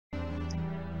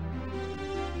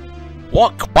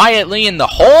walk quietly in the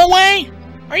hallway?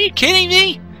 Are you kidding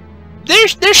me?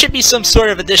 There should be some sort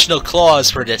of additional clause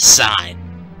for this sign.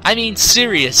 I mean,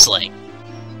 seriously.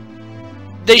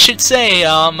 They should say,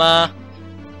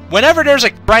 whenever there's a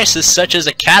crisis such as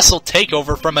a castle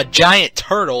takeover from a giant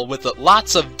turtle with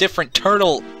lots of different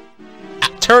turtle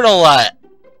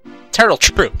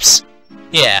troops.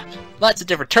 Yeah, lots of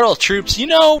different turtle troops. You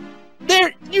know,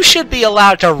 you should be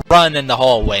allowed to run in the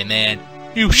hallway, man.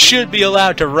 You should be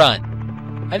allowed to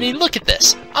run. I mean, look at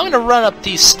this. I'm gonna run up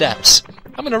these steps.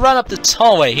 I'm gonna run up this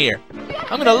hallway here.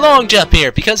 I'm gonna long jump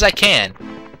here because I can.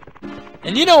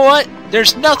 And you know what?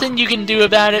 There's nothing you can do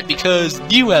about it because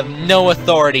you have no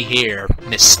authority here,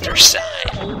 Mr.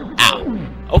 Side.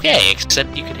 Ow. Okay,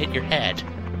 except you could hit your head.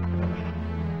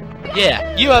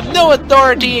 Yeah, you have no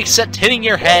authority except hitting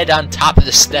your head on top of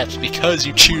the steps because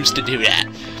you choose to do that.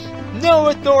 No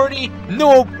authority,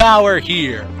 no power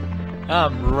here.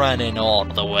 I'm running all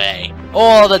the way.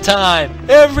 All the time.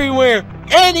 Everywhere.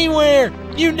 Anywhere.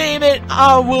 You name it,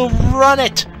 I will run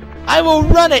it. I will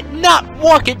run it, not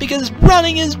walk it, because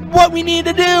running is what we need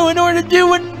to do in order to do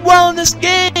well in this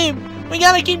game. We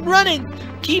gotta keep running.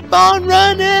 Keep on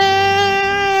running!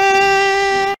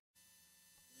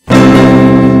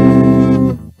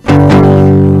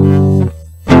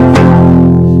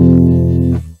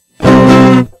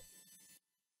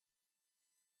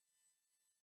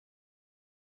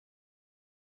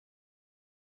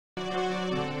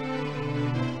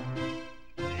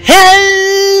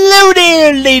 Hello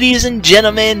there, ladies and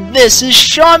gentlemen, this is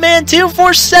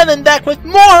Seanman247 back with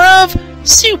more of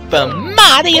Super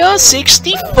Mario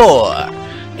 64.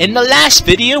 In the last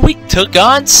video, we took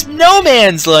on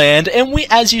Snowman's Land, and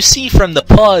as you see from the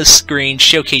pause screen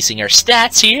showcasing our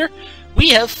stats here, we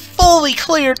have fully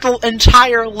cleared the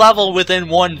entire level within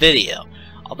one video.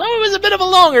 Although it was a bit of a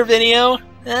longer video,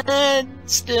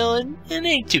 still, it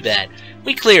ain't too bad.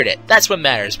 We cleared it. That's what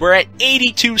matters. We're at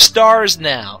 82 stars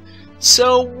now.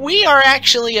 So we are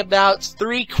actually about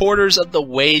 3/4 of the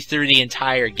way through the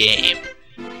entire game.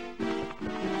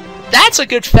 That's a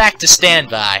good fact to stand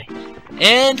by.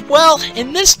 And, well,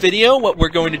 in this video, what we're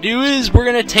going to do is we're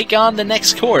going to take on the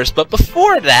next course. But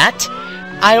before that,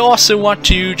 I also want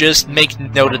to just make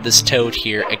note of this toad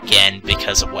here again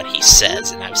because of what he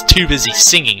says. And I was too busy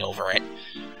singing over it.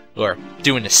 Or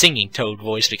doing the singing toad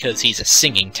voice because he's a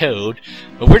singing toad.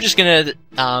 But we're just gonna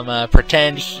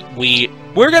pretend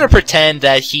we're gonna pretend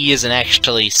that he isn't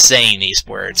actually saying these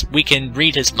words. We can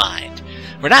read his mind.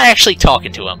 We're not actually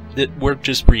talking to him. We're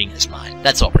just reading his mind.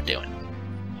 That's all we're doing.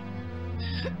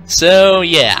 So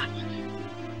yeah,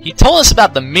 he told us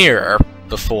about the mirror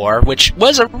before, which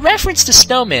was a reference to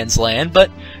Snowman's Land.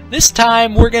 But this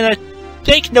time we're gonna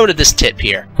take note of this tip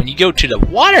here. When you go to the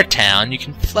water town, you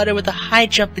can flood it with a high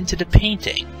jump into the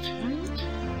painting.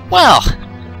 Well,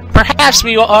 perhaps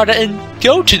we ought to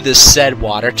go to this said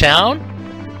water town,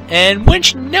 and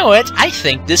wouldn't you know it, I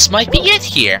think this might be it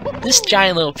here. This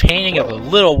giant little painting of a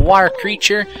little water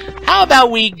creature. How about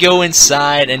we go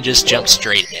inside and just jump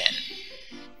straight in?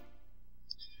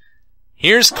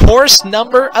 Here's course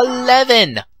number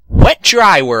 11, Wet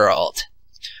Dry World.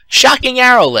 Shocking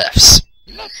arrow lifts.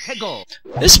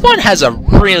 This one has a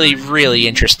really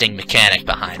interesting mechanic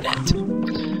behind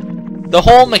it. The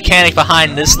whole mechanic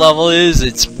behind this level is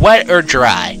it's wet or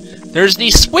dry. There's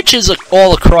these switches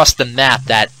all across the map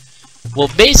that will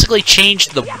basically change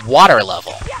the water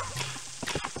level.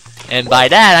 And by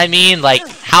that I mean like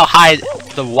how high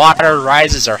the water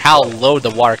rises or how low the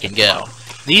water can go.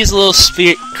 These little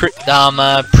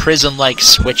prism-like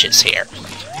switches here.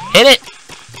 Hit it!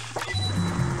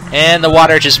 And the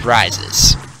water just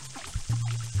rises.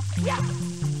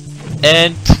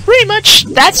 And pretty much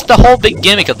that's the whole big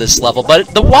gimmick of this level,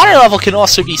 but the water level can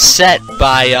also be set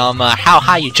by how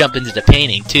high you jump into the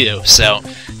painting too, so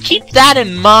keep that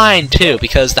in mind too,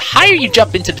 because the higher you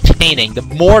jump into the painting, the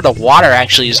more the water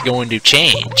actually is going to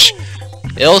change.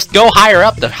 It'll go higher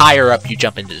up the higher up you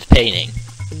jump into the painting.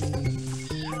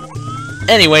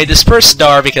 Anyway, this first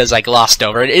star, because I glossed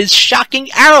over it, is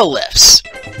Shocking Arrow Lifts.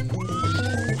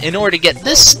 In order to get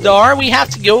this star, we have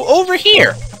to go over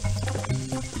here.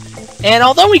 And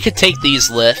although we could take these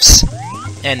lifts,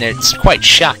 and it's quite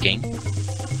shocking,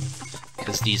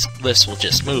 because these lifts will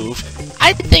just move,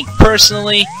 I think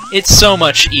personally, it's so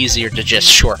much easier to just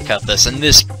shortcut this, and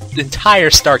this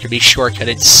entire star can be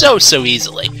shortcutted so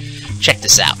easily. Check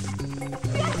this out.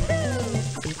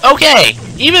 Okay,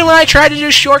 even when I try to do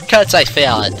shortcuts, I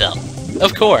fail at them.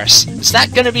 Of course. Is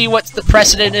that gonna be what the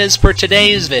precedent is for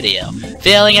today's video?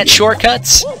 Failing at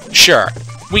shortcuts? Sure.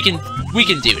 We can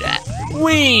do that.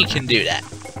 We can do that.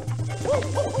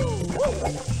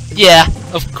 Yeah,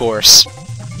 of course.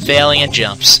 failing at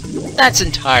jumps. That's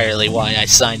entirely why I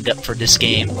signed up for this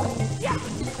game.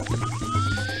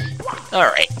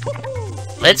 Alright.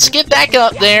 Let's get back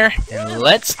up there, and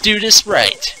let's do this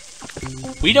right.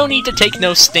 We don't need to take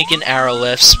no stinking arrow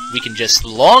lifts. We can just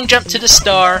long jump to the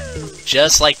star,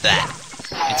 just like that.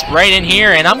 It's right in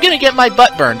here, and I'm gonna get my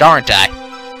butt burned, aren't I?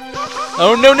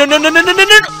 Oh, no, no, no, no, no, no, no,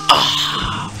 no!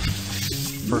 Oh,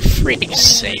 for freak's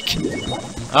sake.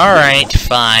 Alright,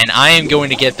 fine. I am going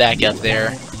to get back up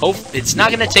there. Hope it's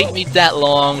not gonna take me that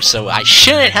long, so I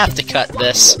shouldn't have to cut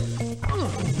this.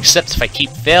 Except if I keep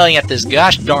failing at this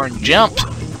gosh darn jump.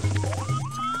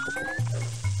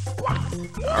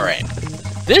 Alright.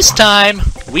 This time,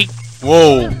 we...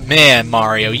 Whoa, man,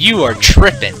 Mario, you are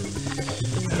tripping.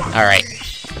 Alright.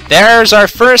 There's our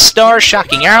first star,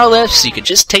 shocking arrow lifts. You can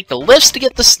just take the lifts to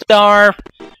get the star.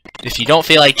 If you don't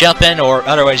feel like jumping, or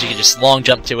otherwise you can just long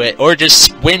jump to it, or just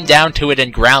swim down to it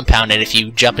and ground pound it if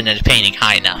you jump into the painting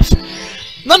high enough.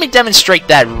 Let me demonstrate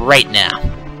that right now.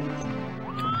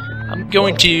 I'm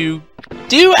going to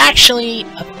do, actually,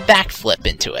 a backflip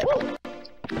into it.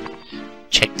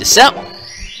 Check this out.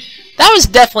 That was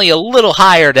definitely a little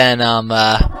higher than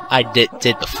I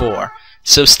did before.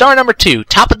 So star number 2,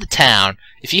 top of the town.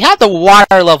 If you have the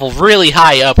water level really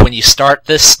high up when you start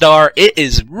this star, it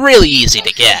is really easy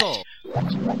to get.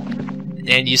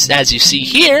 And as you see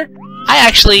here, I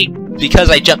actually,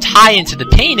 because I jumped high into the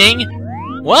painting,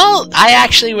 well, I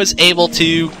actually was able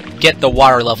to get the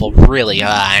water level really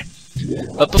high.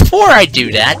 But before I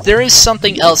do that, there is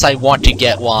something else I want to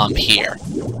get while I'm here.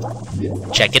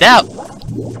 Check it out.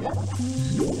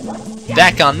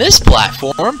 Back on this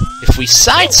platform, if we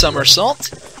side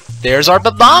somersault, there's our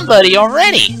Bomb Buddy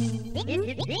already.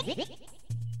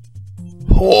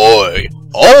 Hoy,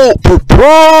 I'll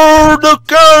prepare the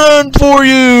cannon for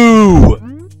you!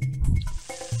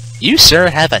 You, sir,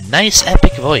 have a nice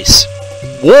epic voice.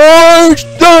 Why,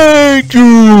 thank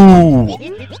you!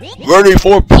 Ready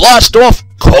for blast off?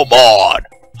 Come on,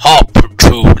 hop to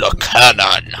the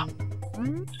cannon.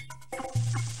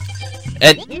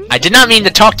 And I did not mean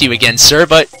to talk to you again, sir,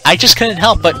 but I just couldn't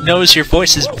help but notice your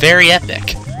voice is very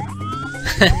epic.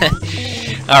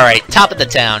 Alright, top of the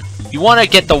town. You want to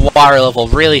get the water level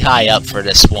really high up for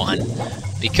this one.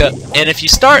 And if you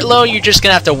start low, you're just going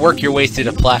to have to work your way through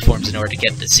the platforms in order to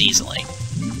get this easily.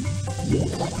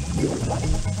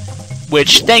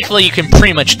 Which, thankfully, you can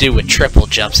pretty much do with triple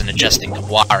jumps and adjusting the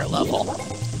water level.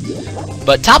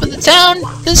 But top of the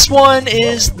town, this one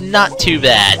is not too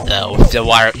bad, though,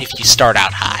 if you start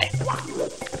out high.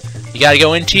 You gotta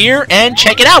go into here and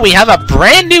check it out. We have a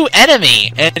brand new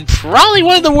enemy, and probably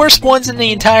one of the worst ones in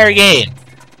the entire game.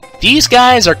 These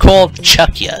guys are called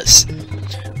Chuckyas.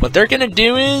 What they're gonna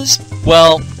do is,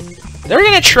 well, they're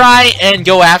gonna try and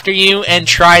go after you and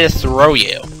try to throw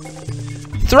you.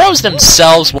 Throws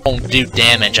themselves won't do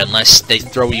damage unless they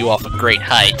throw you off a great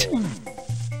height.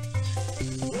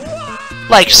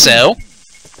 Like so.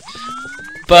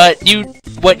 But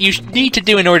what you need to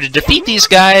do in order to defeat these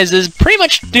guys is pretty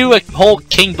much do a whole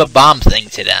King Bomb thing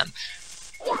to them.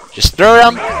 Just throw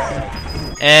them,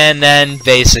 and then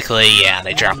basically, yeah,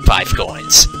 they drop 5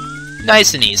 coins.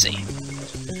 Nice and easy.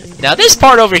 Now this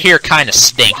part over here kinda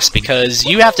stinks, because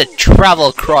you have to travel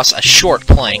across a short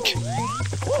plank.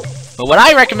 But what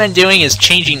I recommend doing is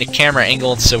changing the camera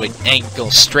angle so it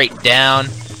angles straight down.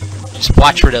 Just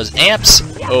watch for those amps.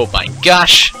 Oh my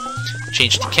gosh.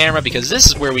 Change the camera because this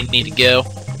is where we need to go.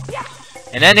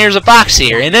 And then there's a box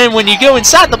here. And then when you go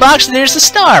inside the box, there's the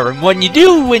star. And when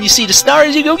you see the star,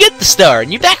 is you go get the star.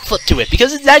 And you backflip to it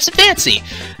because it's nice and fancy.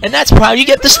 And that's how you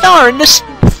get the star in this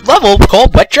level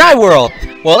called Wet Dry World.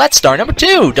 Well, that's star number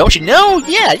 2. Don't you know?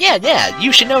 Yeah.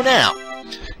 You should know now.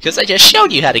 Because I just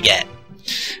showed you how to get.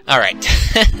 Alright.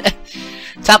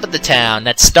 Top of the town.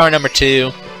 That's star number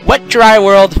 2. Wet Dry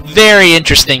World, very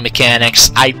interesting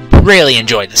mechanics. I really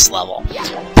enjoyed this level.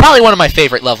 Probably one of my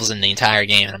favorite levels in the entire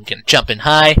game, and I'm gonna jump in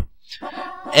high.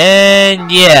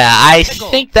 And yeah, I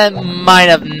think that might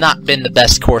have not been the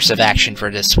best course of action for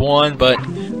this one, but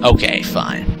okay,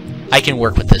 fine. I can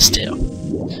work with this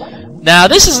too. Now,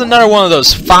 this is another one of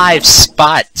those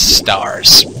 5-spot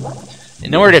stars.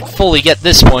 In order to fully get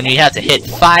this one, you have to hit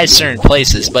 5 certain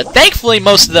places, but thankfully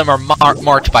most of them are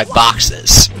marked by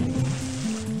boxes.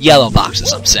 Yellow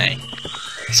boxes, I'm saying.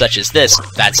 Such as this.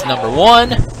 That's number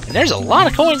 1. And there's a lot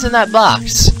of coins in that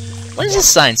box. What does this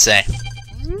sign say?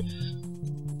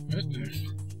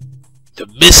 The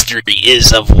mystery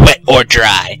is of wet or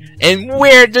dry. And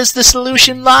where does the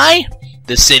solution lie?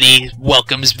 The city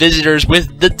welcomes visitors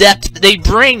with the depth they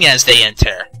bring as they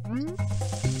enter.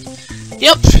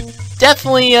 Yep.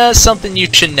 Definitely something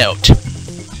you should note.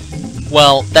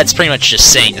 Well, that's pretty much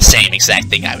just saying the same exact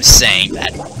thing I was saying,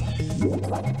 that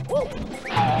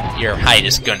your height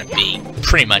is going to be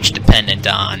pretty much dependent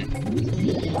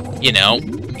on, you know,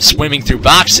 swimming through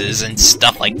boxes and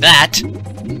stuff like that.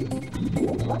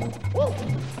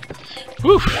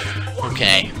 Whew.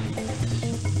 Okay.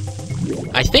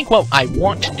 I think what I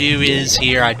want to do is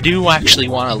here, I do actually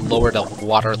want to lower the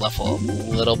water level a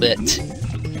little bit.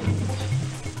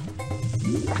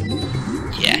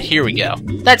 Yeah, here we go.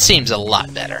 That seems a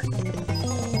lot better.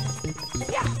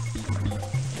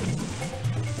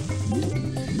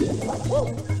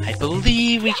 I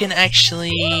believe we can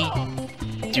actually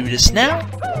do this now.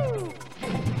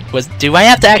 Do I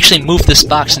have to actually move this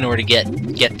box in order to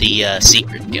get the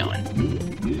secret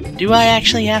going? Do I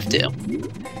actually have to?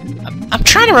 I'm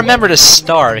trying to remember the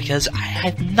star because I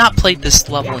have not played this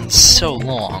level in so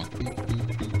long.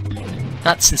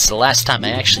 Not since the last time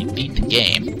I actually beat the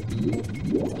game.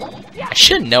 I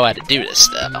should know how to do this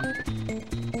though.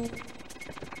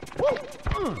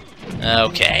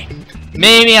 Okay.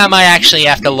 Maybe I might actually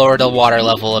have to lower the water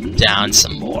level down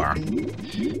some more.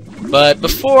 But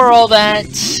before all that,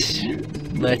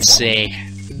 let's see.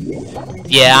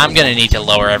 Yeah, I'm gonna need to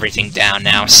lower everything down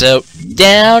now. So,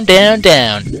 down, down,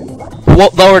 down.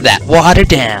 Lower that water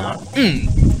down.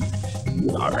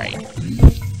 Alright.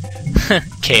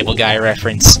 Cable Guy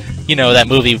reference. You know, that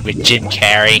movie with Jim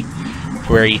Carrey,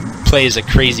 where he plays a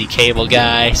crazy cable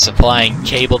guy, supplying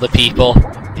cable to people.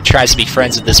 He tries to be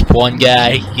friends with this one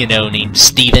guy, you know, named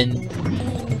Steven.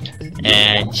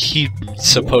 And he's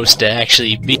supposed to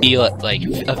actually be, like,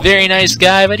 a very nice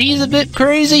guy, but he's a bit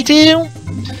crazy, too.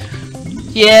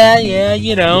 Yeah,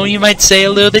 you know, you might say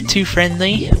a little bit too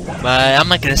friendly, but I'm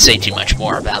not gonna say too much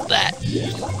more about that.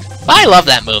 But I love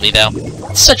that movie, though.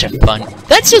 It's such a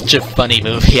that's such a funny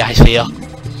movie, I feel.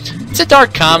 It's a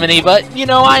dark comedy, but, you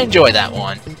know, I enjoy that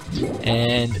one.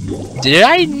 And did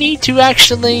I need to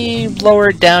actually lower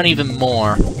it down even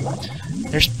more?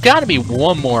 There's gotta be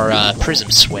one more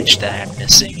prism switch that I'm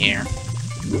missing here.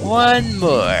 One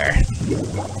more.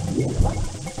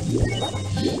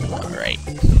 Alright.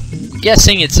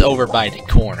 Guessing it's over by the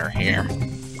corner here.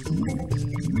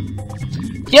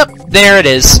 Yep, there it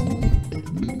is.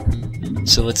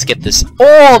 So let's get this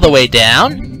all the way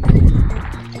down.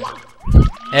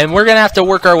 And we're gonna have to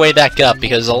work our way back up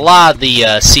because a lot of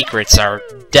the secrets are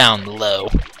down low.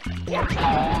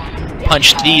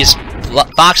 Punch these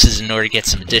boxes in order to get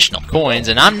some additional coins,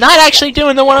 and I'm not actually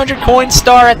doing the 100 coin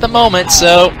star at the moment,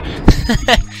 so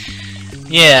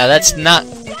yeah, that's not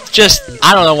just,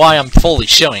 I don't know why I'm fully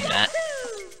showing that.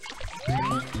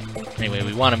 Anyway,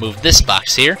 we want to move this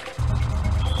box here.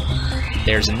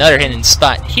 There's another hidden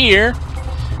spot here.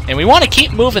 And we want to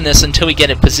keep moving this until we get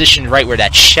it positioned right where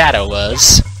that shadow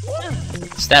was.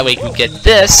 So that way we can get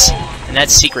this, and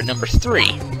that's secret number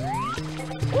 3.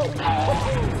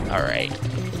 Alright.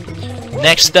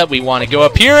 Next up, we want to go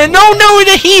up here, and no,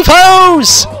 the heave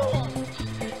hose!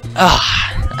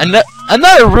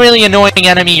 Another really annoying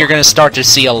enemy you're going to start to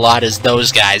see a lot is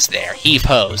those guys there, heave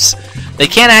hose. They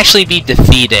can't actually be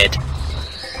defeated.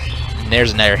 And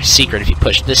there's another secret if you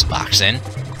push this box in.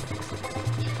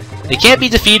 They can't be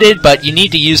defeated, but you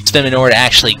need to use them in order to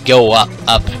actually go up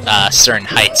certain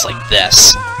heights like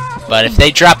this. But if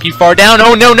they drop you far down,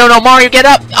 oh no, Mario, get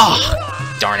up!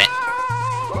 Oh, darn it.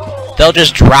 They'll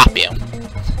just drop you.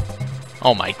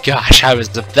 Oh my gosh, I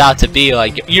was about to be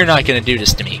like, you're not gonna do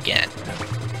this to me again.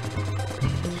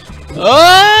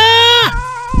 Ah!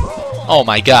 Oh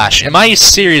my gosh, am I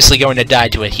seriously going to die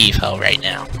to a heave-ho right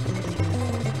now?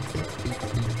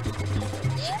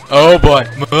 Oh boy.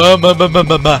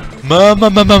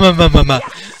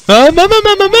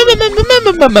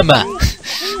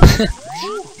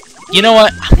 You know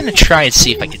what? I'm gonna try and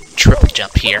see if I can triple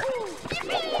jump here.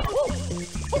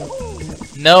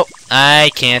 Nope, I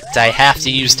can't. I have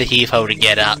to use the heave-ho to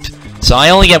get up. So I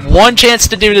only get one chance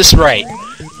to do this right.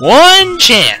 One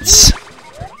chance!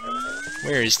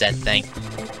 Where is that thing?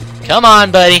 Come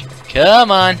on, buddy.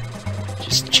 Come on.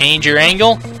 Just change your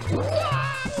angle.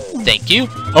 Thank you.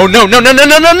 Oh no!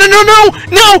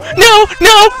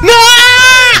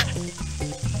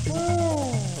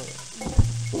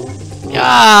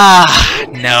 Ah,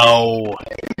 no.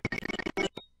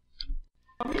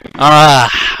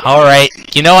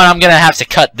 Alright. You know what? I'm gonna have to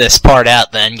cut this part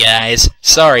out then, guys.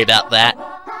 Sorry about that.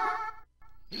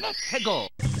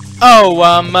 Oh,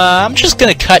 I'm just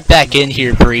gonna cut back in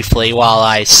here briefly while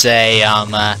I say,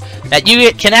 that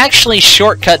you can actually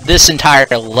shortcut this entire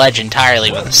ledge entirely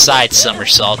with a side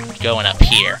somersault going up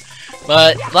here.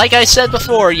 But, like I said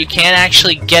before, you can't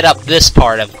actually get up this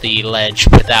part of the ledge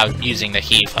without using the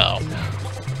heave-ho.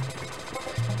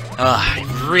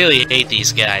 I really hate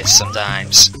these guys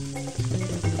sometimes.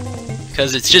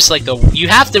 Because it's just like you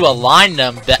have to align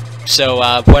them so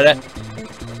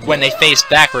when they face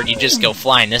backward, you just go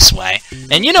flying this way.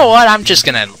 And you know what? I'm just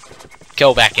gonna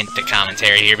go back into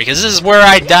commentary here because this is where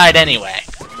I died anyway.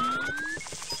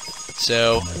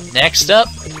 So, next up,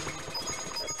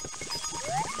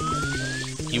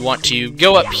 you want to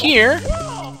go up here,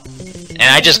 and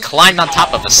I just climbed on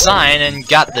top of a sign and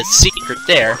got the secret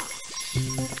there.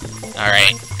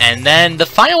 Alright, and then the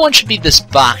final one should be this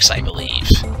box, I believe.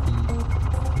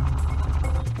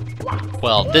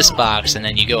 Well, this box, and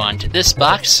then you go on to this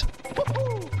box.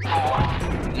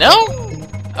 No?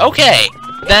 Okay,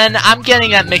 then I'm getting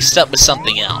that mixed up with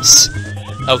something else.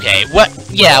 Okay, what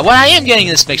I am getting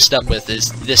this mixed up with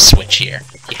is this switch here.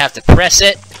 You have to press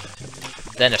it,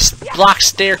 then a block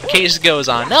staircase goes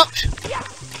on up.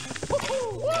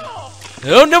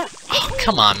 Oh, no! Oh,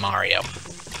 come on, Mario.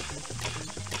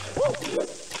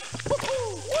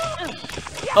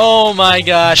 Oh my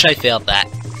gosh, I failed that.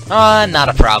 Not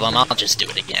a problem, I'll just do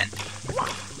it again.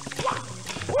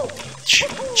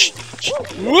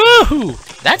 Woohoo!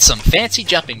 That's some fancy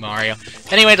jumping, Mario.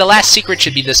 Anyway, the last secret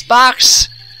should be this box.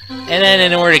 And then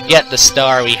in order to get the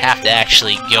star, we have to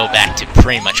actually go back to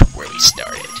pretty much where we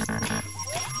started.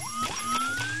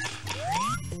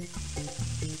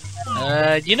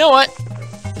 You know what?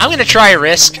 I'm gonna try a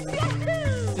risk.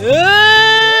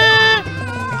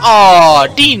 Oh,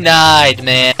 denied,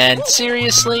 man.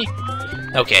 Seriously?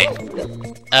 Okay.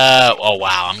 Oh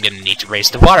wow, I'm gonna need to raise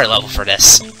the water level for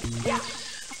this.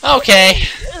 Okay.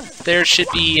 There should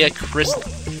be a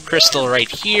crystal right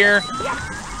here.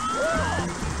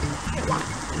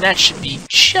 And that should be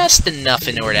just enough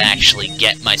in order to actually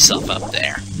get myself up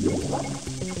there.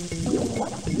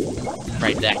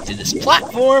 Right back to this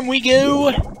platform we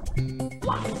go.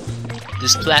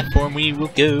 This platform we will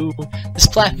go. This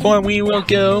platform we will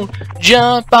go.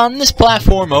 Jump on this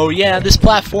platform. Oh yeah, this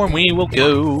platform we will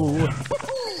go.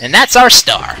 And that's our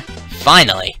star.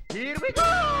 Finally. Here we go.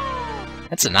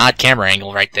 That's an odd camera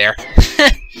angle right there.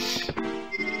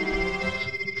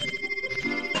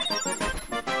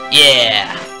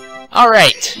 Yeah.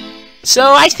 Alright.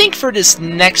 So I think for this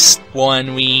next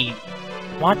one we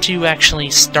want to actually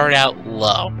start out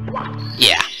low.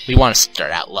 Yeah, we want to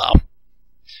start out low.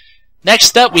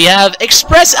 Next up, we have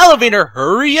Express Elevator.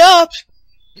 Hurry up!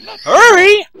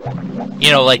 Hurry! You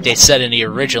know, like they said in the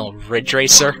original Ridge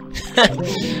Racer.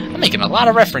 I'm making a lot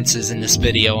of references in this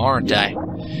video, aren't I?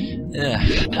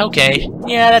 Okay.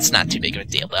 Yeah, that's not too big of a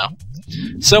deal, though.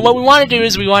 So what we want to do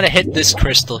is we want to hit this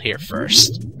crystal here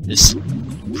first. This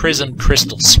prism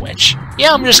crystal switch.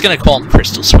 Yeah, I'm just going to call them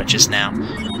crystal switches now.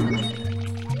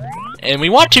 And we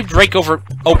want to break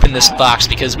open this box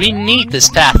because we need this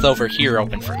path over here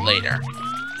open for later.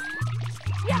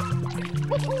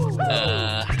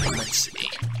 Let's see.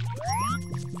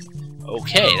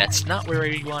 Okay, that's not where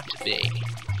we want to be.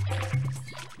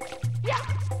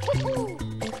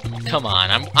 Come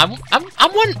on,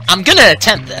 I'm gonna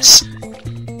attempt this.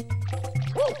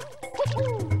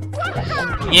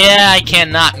 Yeah, I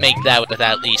cannot make that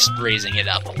without at least raising it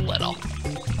up a little.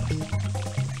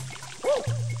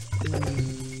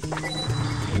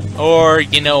 Or,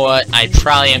 you know what, I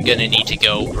probably am gonna need to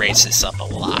go raise this up a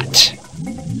lot.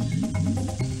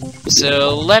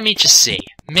 So, let me just see.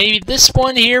 Maybe this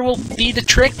one here will be the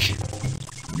trick?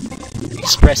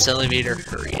 Express elevator,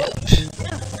 hurry up.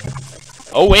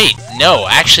 Oh wait, no,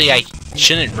 actually I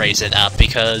shouldn't raise it up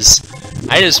because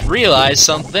I just realized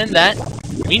something that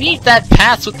we need that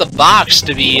path with the box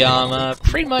to be,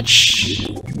 pretty much...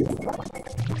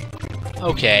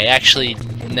 Okay, actually,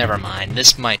 never mind.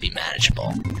 This might be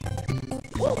manageable.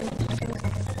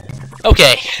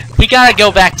 Okay, we gotta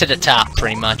go back to the top,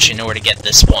 pretty much, in order to get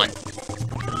this one.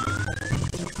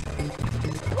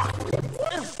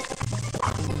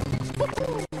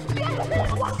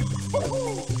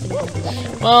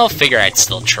 Well, figure I'd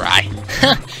still try.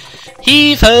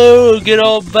 Heave-ho, good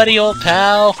old buddy, old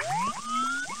pal.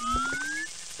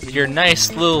 With your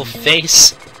nice little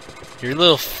face. Your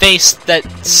little face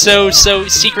that's so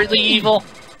secretly evil.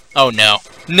 Oh no.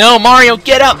 No, Mario,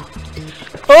 get up!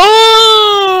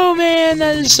 Oh, man,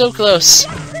 that is so close.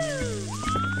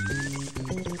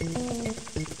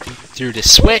 Through the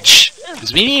switch,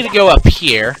 because we need to go up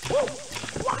here.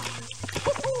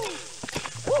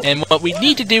 And what we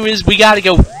need to do is we gotta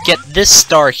go get this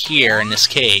star here in this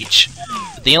cage.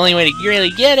 But the only way to really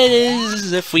get it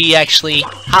is if we actually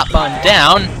hop on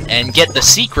down and get the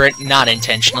secret, not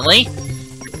intentionally.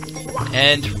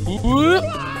 And whoop!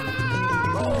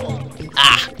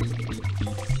 Ah!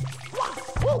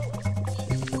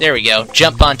 There we go.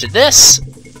 Jump onto this.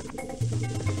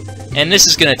 And this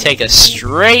is gonna take us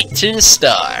straight to the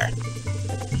star.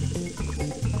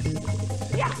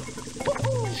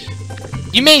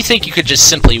 You may think you could just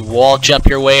simply wall jump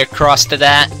your way across to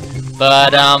that,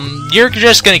 but you're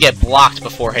just gonna get blocked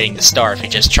before hitting the star if you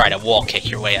just try to wall kick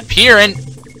your way up here, and...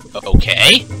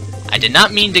 okay. I did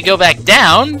not mean to go back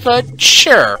down, but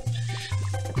sure.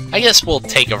 I guess we'll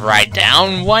take a ride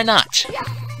down, why not?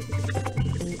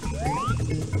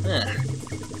 Huh.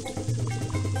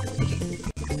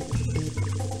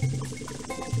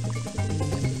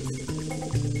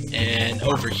 And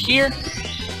over here.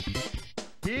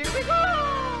 Here we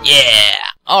go! Yeah!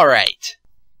 Alright.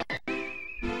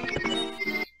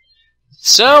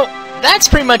 So, that's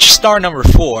pretty much star number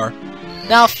 4.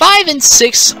 Now, 5 and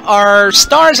 6 are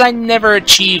stars I never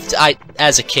achieved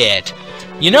as a kid.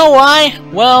 You know why?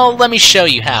 Well, let me show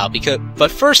you how.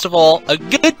 But first of all, a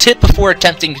good tip before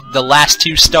attempting the last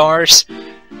 2 stars,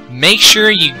 make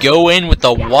sure you go in with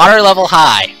the water level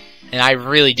high. And I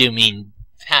really do mean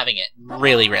having it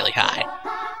really, really high.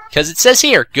 Because it says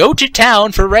here, go to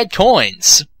town for red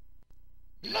coins.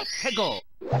 Let's go!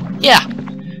 Yeah,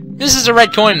 this is a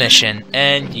red coin mission,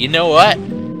 and you know what?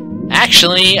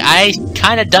 Actually, I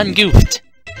kinda done goofed.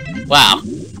 Wow.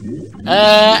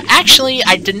 Actually,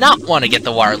 I did not want to get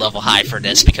the water level high for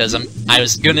this, because I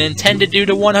was gonna intend to do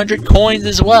the 100 coins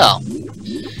as well.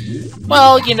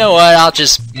 Well, you know what, I'll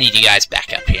just meet you guys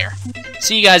back up here.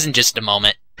 See you guys in just a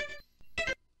moment.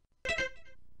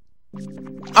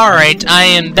 Alright, I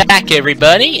am back,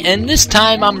 everybody, and this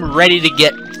time I'm ready to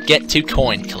get to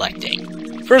coin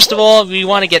collecting. First of all, we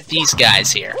want to get these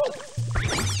guys here.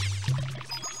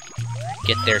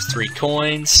 Get their 3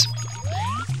 coins.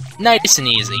 Nice and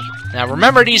easy. Now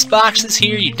remember these boxes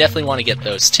here, you definitely want to get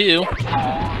those too.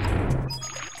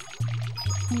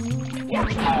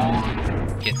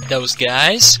 Get those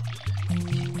guys.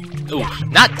 Ooh,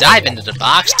 not dive into the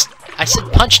box. I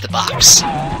said punch the box.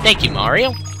 Thank you,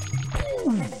 Mario.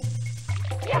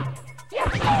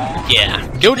 Yeah,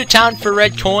 go to town for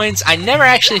red coins. I never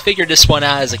actually figured this one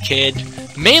out as a kid,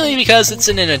 mainly because it's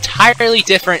in an entirely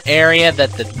different area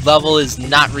that the level is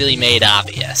not really made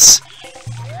obvious.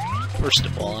 First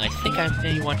of all, I think I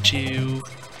may want to...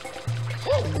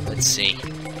 let's see.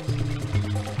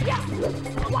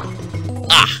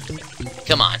 Ah!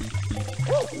 Come on.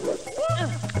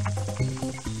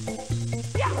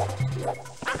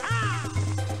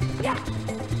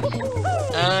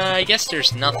 I guess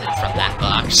there's nothing from that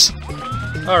box.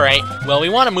 Alright, well we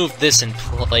want to move this in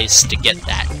place to get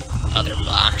that other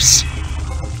box.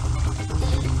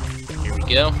 Here we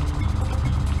go.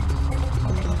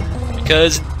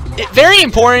 Because very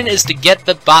important is to get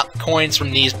the coins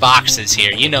from these boxes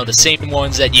here. You know, the same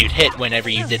ones that you'd hit whenever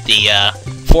you did the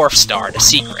 4th star, the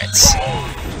secrets.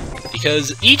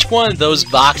 Because each one of those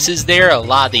boxes there, a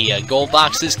lot of the gold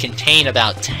boxes, contain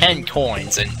about 10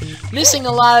 coins, and missing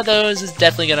a lot of those is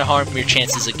definitely going to harm your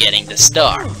chances of getting the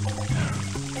star.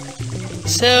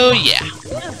 So, yeah.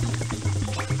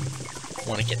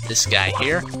 Want to get this guy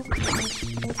here.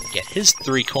 Get his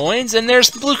 3 coins, and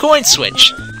there's the blue coin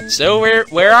switch. So,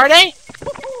 where are they?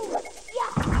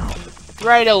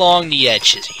 Right along the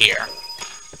edges here.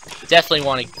 Definitely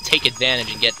want to take advantage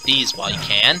and get these while you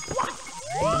can.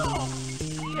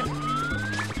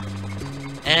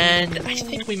 And I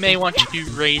think we may want to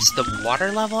raise the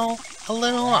water level a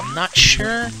little, I'm not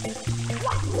sure.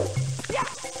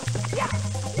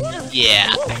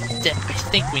 Yeah, I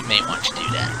think we may want to do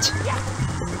that.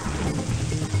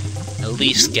 At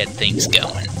least get things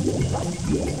going.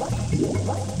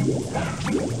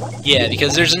 Yeah,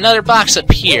 because there's another box up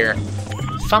here.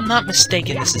 If I'm not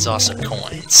mistaken, this is also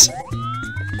coins.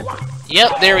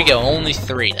 Yep, there we go, only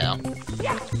 3 though.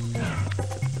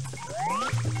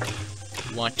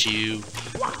 Want to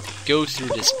go through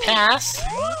this path,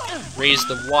 raise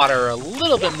the water a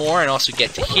little bit more, and also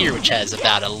get to here, which has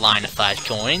about a line of 5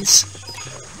 coins.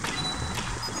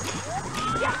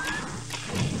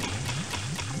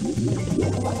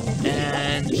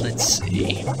 And let's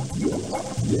see.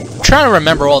 I'm trying to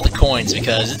remember all the coins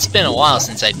because it's been a while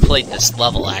since I played this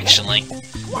level, actually.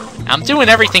 I'm doing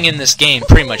everything in this game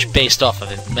pretty much based off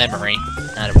of memory.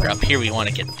 Now that we're up here, we want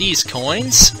to get these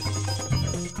coins.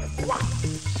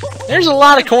 There's a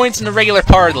lot of coins in the regular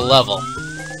part of the level.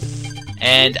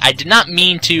 And I did not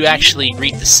mean to actually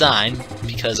read the sign,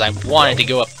 because I wanted to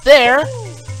go up there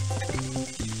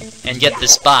and get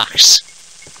this box.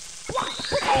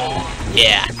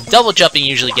 Yeah, double jumping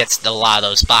usually gets a lot of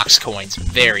those box coins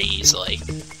very easily.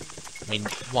 We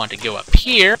want to go up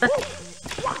here.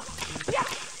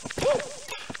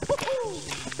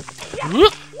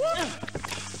 Whoop.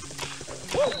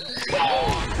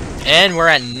 And we're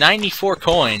at 94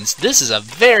 coins. This is a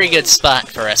very good spot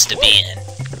for us to be in.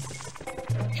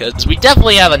 Because we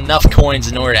definitely have enough coins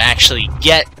in order to actually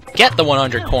get the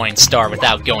 100 coin star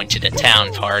without going to the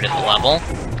town part of the level.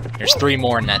 There's 3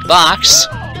 more in that box.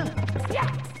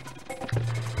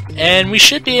 And we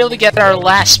should be able to get our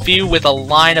last few with a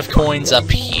line of coins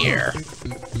up here.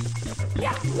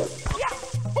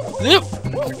 Oop.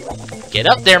 Get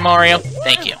up there, Mario.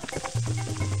 Thank you.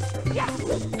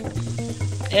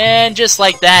 And just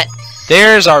like that,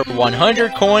 there's our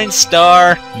 100 coin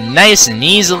star. Nice and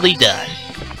easily done.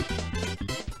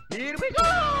 Here we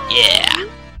go! Yeah.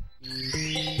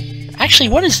 Actually,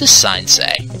 what does this sign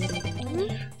say?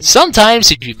 Sometimes,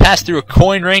 if you pass through a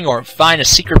coin ring or find a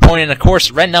secret point in a course,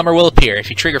 a red number will appear. If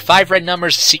you trigger 5 red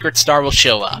numbers, a secret star will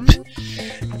show up.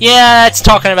 Yeah, it's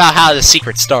talking about how the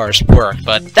secret stars work,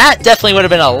 but that definitely would have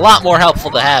been a lot more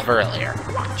helpful to have earlier.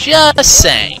 Just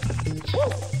saying.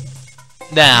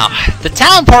 Now, the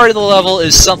town part of the level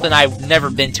is something I've never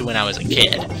been to when I was a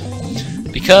kid.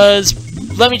 Because,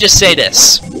 let me just say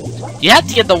this. You have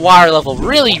to get the water level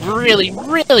really, really,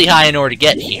 really high in order to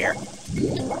get here.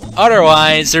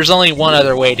 Otherwise, there's only one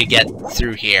other way to get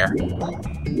through here.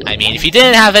 I mean, if you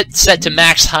didn't have it set to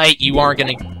max height, you aren't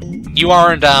gonna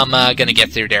get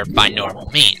through there by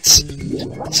normal means.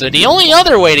 So the only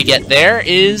other way to get there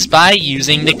is by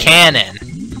using the cannon.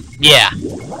 Yeah,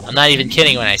 I'm not even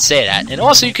kidding when I say that. And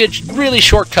also, you could really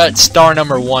shortcut star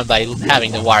number 1 by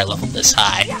having the water level this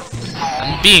high.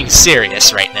 I'm being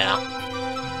serious right now.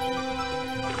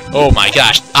 Oh my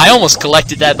gosh, I almost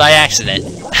collected that by accident.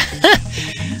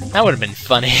 That would have been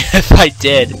funny if I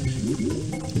did.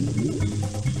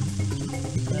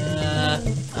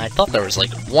 I thought there was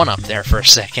like 1 up there for a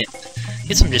second.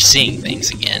 Guess I'm just seeing things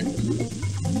again.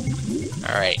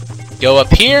 Alright, go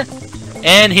up here,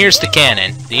 and here's the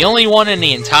cannon. The only one in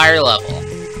the entire level.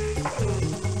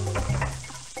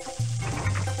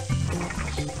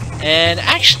 And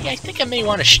actually, I think I may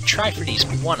want to try for these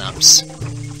 1-ups.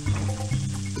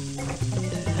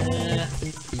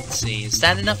 Let's see, is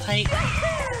that enough height?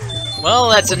 Well,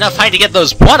 that's enough height to get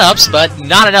those 1-ups, but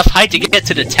not enough height to get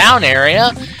to the town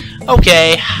area.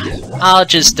 Okay, I'll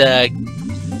just,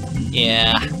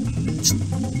 yeah.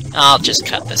 I'll just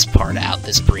cut this part out,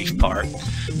 this brief part.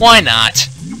 Why not?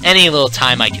 Any little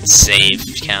time I can save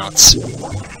counts.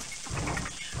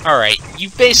 Alright,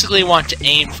 you basically want to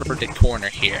aim for the corner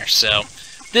here, so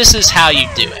this is how you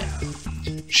do it.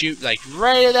 Shoot like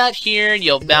right at that here, and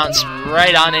you'll bounce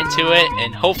right on into it,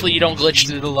 and hopefully you don't glitch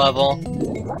through the level.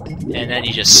 And then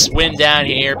you just swim down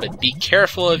here, but be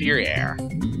careful of your air.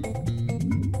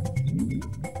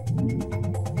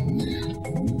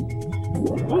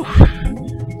 Whew.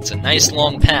 It's a nice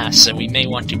long pass, so we may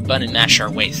want to button mash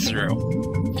our way through.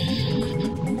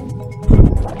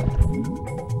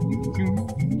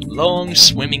 Long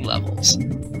swimming levels.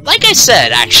 Like I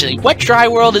said, actually, Wet Dry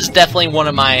World is definitely one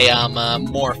of my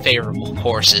more favorable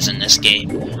courses in this game,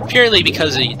 purely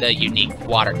because of the unique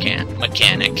water can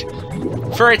mechanic.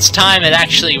 For its time, it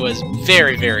actually was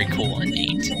very, very cool and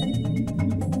neat.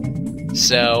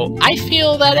 So, I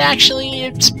feel that actually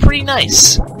it's pretty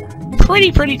nice.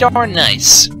 Pretty darn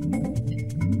nice.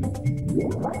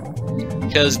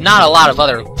 Because not a lot of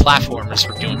other platformers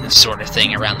were doing this sort of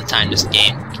thing around the time this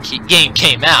game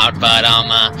came out, but,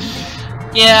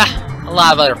 yeah, a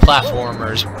lot of other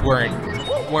platformers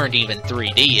weren't even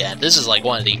 3D yet. This is like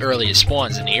one of the earliest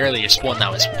ones, and the earliest one that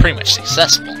was pretty much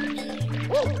successful.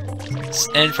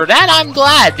 And for that, I'm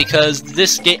glad, because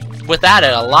this game, without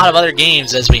it, a lot of other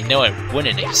games, as we know it,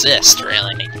 wouldn't exist,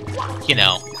 really. You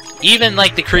know, even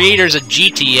like the creators of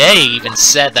GTA even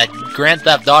said that Grand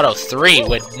Theft Auto 3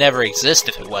 would never exist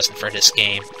if it wasn't for this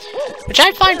game. Which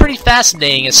I find pretty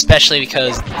fascinating, especially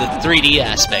because the 3D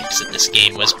aspects of this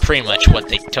game was pretty much what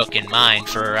they took in mind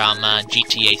for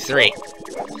GTA 3.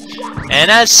 And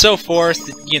as so forth,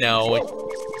 you know, it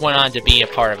went on to be a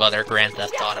part of other Grand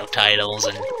Theft Auto titles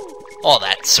and all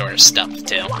that sort of stuff,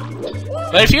 too.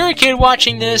 But if you're a kid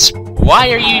watching this,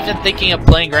 why are you even thinking of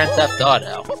playing Grand Theft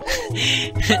Auto?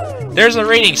 There's a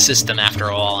rating system, after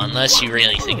all, unless you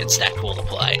really think it's that cool to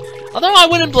play. Although I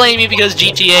wouldn't blame you, because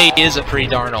GTA is a pretty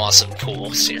darn awesome,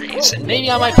 cool series, and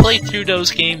maybe I might play through those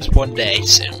games one day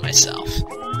soon, myself.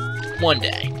 One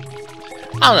day.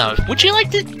 I don't know, would you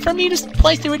like for me to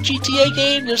play through a GTA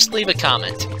game? Just leave a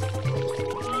comment.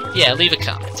 Yeah, leave a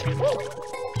comment.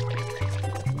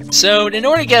 So, in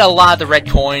order to get a lot of the red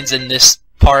coins in this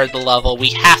part of the level, we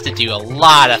have to do a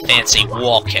lot of fancy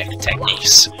wall kick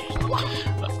techniques.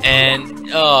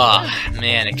 And, oh,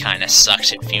 man, it kinda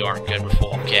sucks if you aren't good with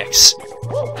wall kicks.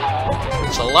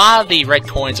 So a lot of the red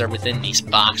coins are within these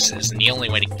boxes, and the only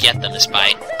way to get them is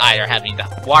by either having the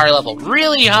water level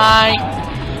really high,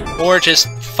 or just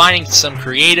finding some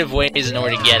creative ways in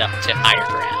order to get up to higher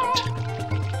ground.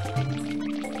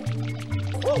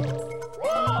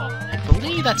 I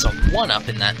believe that's a 1-up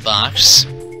in that box.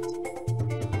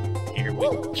 Here we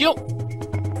go.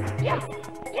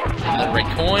 Another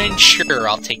red coin? Sure,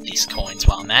 I'll take these coins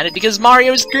while I'm at it, because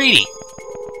Mario is greedy!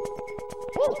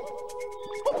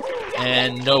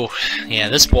 And no, yeah,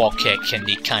 this wall kick can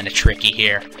be kind of tricky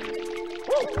here.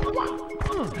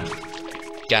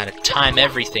 Gotta time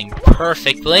everything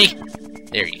perfectly.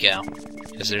 There you go.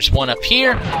 Because there's one up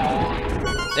here.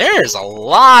 There's a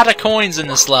lot of coins in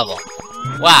this level.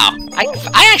 Wow,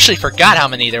 I actually forgot how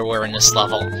many there were in this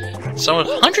level. So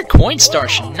 100 coin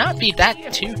stars should not be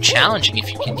that too challenging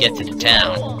if you can get to the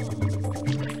town.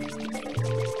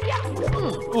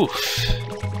 Oof.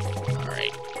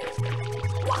 Alright.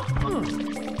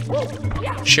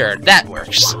 Sure, that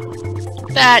works.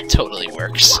 That totally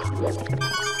works.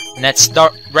 And that's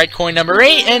red coin number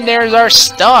 8, and there's our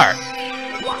star.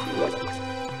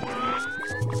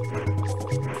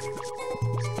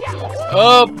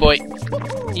 Oh boy.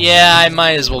 Yeah, I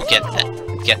might as well get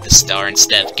the star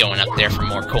instead of going up there for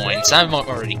more coins. I'm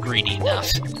already greedy enough.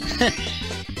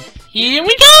 Here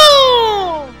we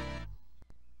go!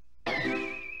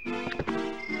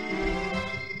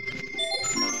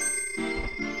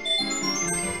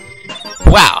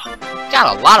 Wow,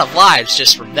 got a lot of lives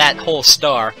just from that whole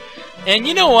star. And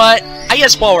you know what? I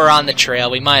guess while we're on the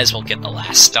trail, we might as well get the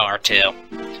last star too.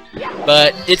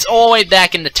 But it's all the way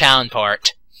back in the town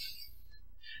part.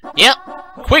 Yep,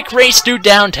 quick race through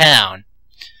downtown.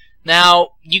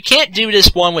 Now, you can't do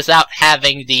this one without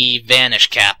having the vanish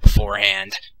cap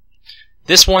beforehand.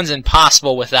 This one's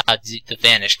impossible without the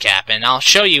vanish cap, and I'll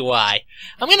show you why.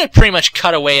 I'm gonna pretty much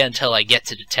cut away until I get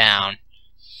to the town,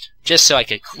 just so I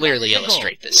could clearly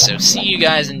illustrate this, so see you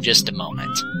guys in just a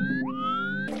moment.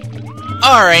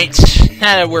 Alright,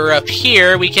 now that we're up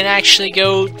here, we can actually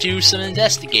go do some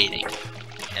investigating.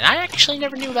 And I actually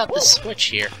never knew about this switch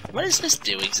here. What does this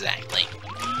do exactly?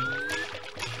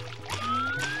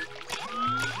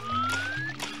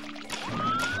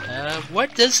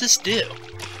 What does this do?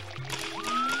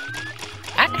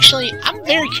 Actually, I'm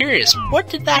very curious. What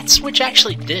did that switch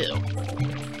actually do?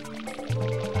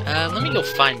 Let me go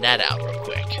find that out real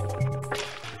quick.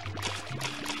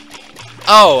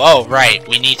 Oh, right.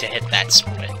 We need to hit that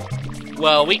switch.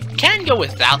 Well, we can go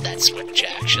without that switch,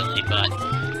 actually, but...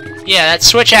 yeah, that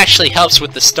switch actually helps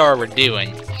with the star we're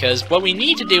doing. Because what we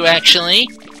need to do, actually...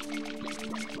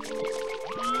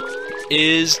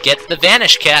 is get the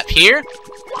vanish cap here.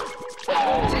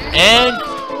 And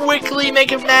quickly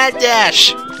make a mad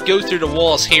dash. Go through the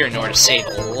walls here in order to save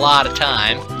a lot of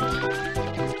time.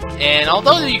 And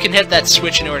although you can hit that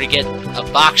switch in order to get a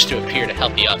box to appear to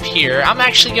help you up here, I'm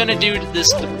actually going to do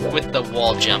this with the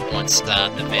wall jump once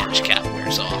the vanish cap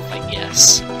wears off, I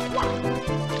guess.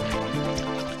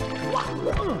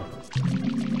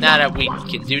 Now that we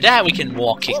can do that, we can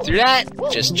wall kick through that,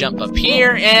 just jump up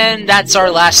here, and that's our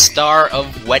last star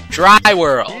of Wet Dry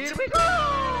World.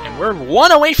 And we're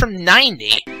 1 away from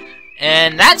 90,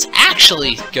 and that's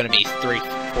actually going to be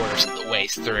 3/4 of the way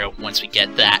through once we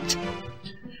get that.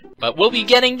 But we'll be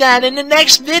getting that in the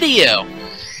next video,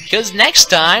 because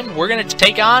next time we're going to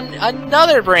take on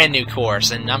another brand new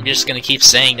course, and I'm just going to keep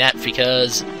saying that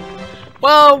because,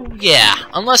 well, yeah,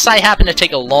 unless I happen to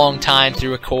take a long time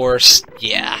through a course,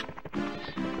 yeah,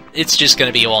 it's just going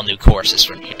to be all new courses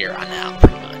from here on out,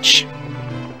 pretty much.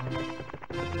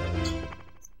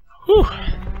 Whew.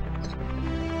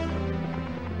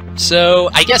 So,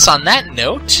 I guess on that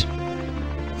note,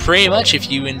 pretty much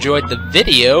if you enjoyed the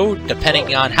video,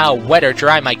 depending on how wet or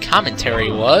dry my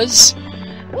commentary was,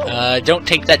 don't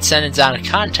take that sentence out of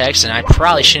context, and I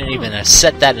probably shouldn't even have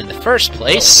said that in the first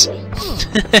place,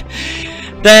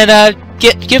 then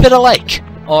give it a like.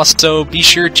 Also, be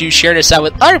sure to share this out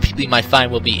with other people you might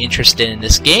find will be interested in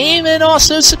this game, and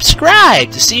also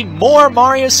subscribe to see more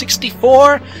Mario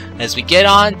 64 as we get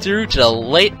on through to the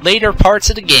later parts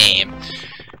of the game.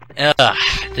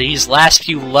 These last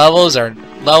few levels are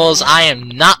levels I am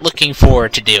not looking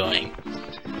forward to doing.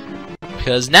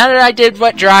 Because now that I did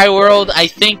Wet Dry World, I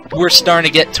think we're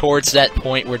starting to get towards that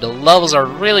point where the levels are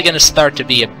really going to start to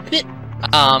be a bit,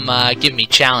 give me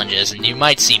challenges, and you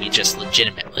might see me just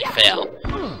legitimately fail.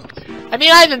 I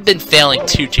mean, I haven't been failing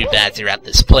too bad throughout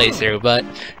this playthrough, but,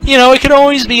 you know, it could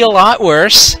always be a lot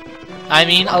worse. I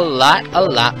mean, a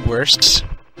lot worse.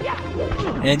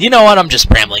 And you know what, I'm just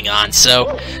rambling on,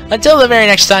 so until the very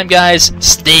next time, guys,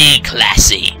 stay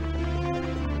classy.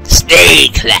 Stay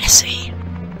classy.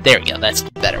 There we go, that's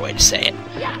the better way to say it.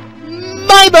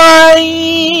 Bye-bye!